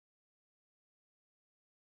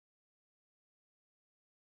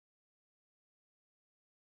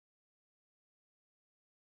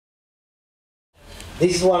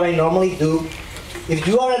This is what I normally do. If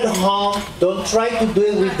you are at home, don't try to do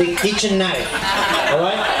it with the kitchen knife. All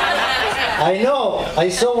right? I know. I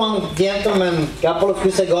saw one gentleman a couple of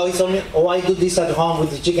years ago. He told me, "Oh, I do this at home with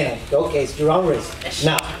the chicken knife." Okay, it's your own risk.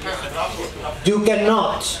 Now, you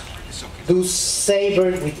cannot do savor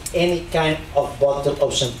with any kind of bottle of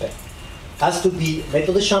champagne. Has to be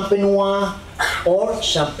méthode champenois or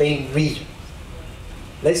champagne region.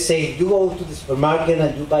 Let's say you go to the supermarket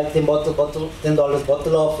and you buy $10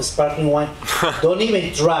 bottle of sparkling wine. Don't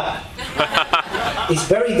even try. It's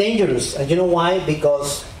very dangerous, and you know why?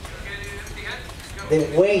 Because the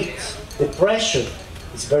weight, the pressure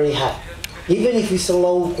is very high. Even if it's a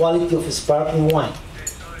low quality of sparkling wine,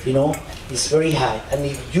 you know, it's very high. And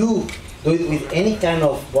if you do it with any kind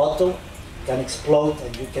of bottle, it can explode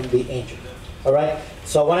and you can be injured. All right.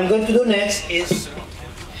 So what I'm going to do next is,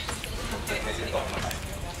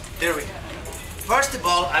 there we go. First of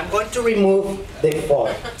all, I'm going to remove the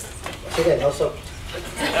foil. Okay, also.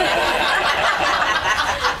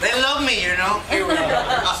 They love me, you know. Here we go.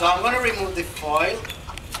 So I'm going to remove the foil.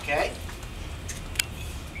 Okay.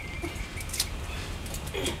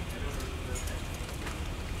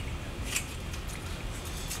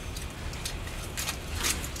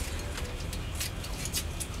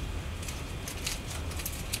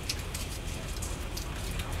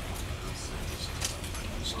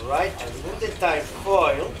 Alright, I remove the entire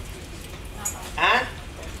foil and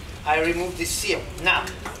I remove the seal. Now,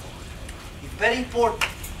 it's very important.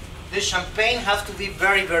 The champagne has to be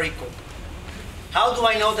very, very cold. How do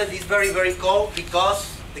I know that it's very, very cold? Because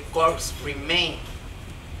the corks remain.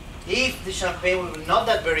 If the champagne will be not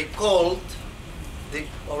that very cold,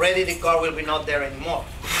 already the cork will be not there anymore.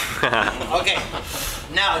 Okay.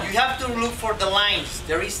 Now you have to look for the lines.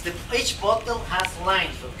 Each bottle has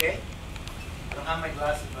lines. Okay. I don't have my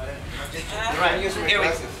glasses, but right. Here we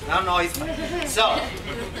go. No, it's fine. So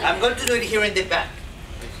I'm going to do it here in the back.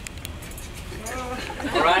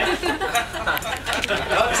 All right?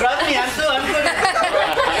 No, trust me, I'm good.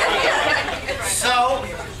 So,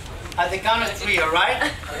 at the count of 3, all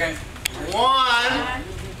right? Okay. 1,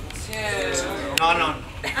 2. No.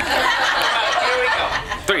 Right, here we go.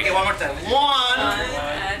 3. Okay, one more time.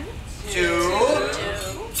 1, 2.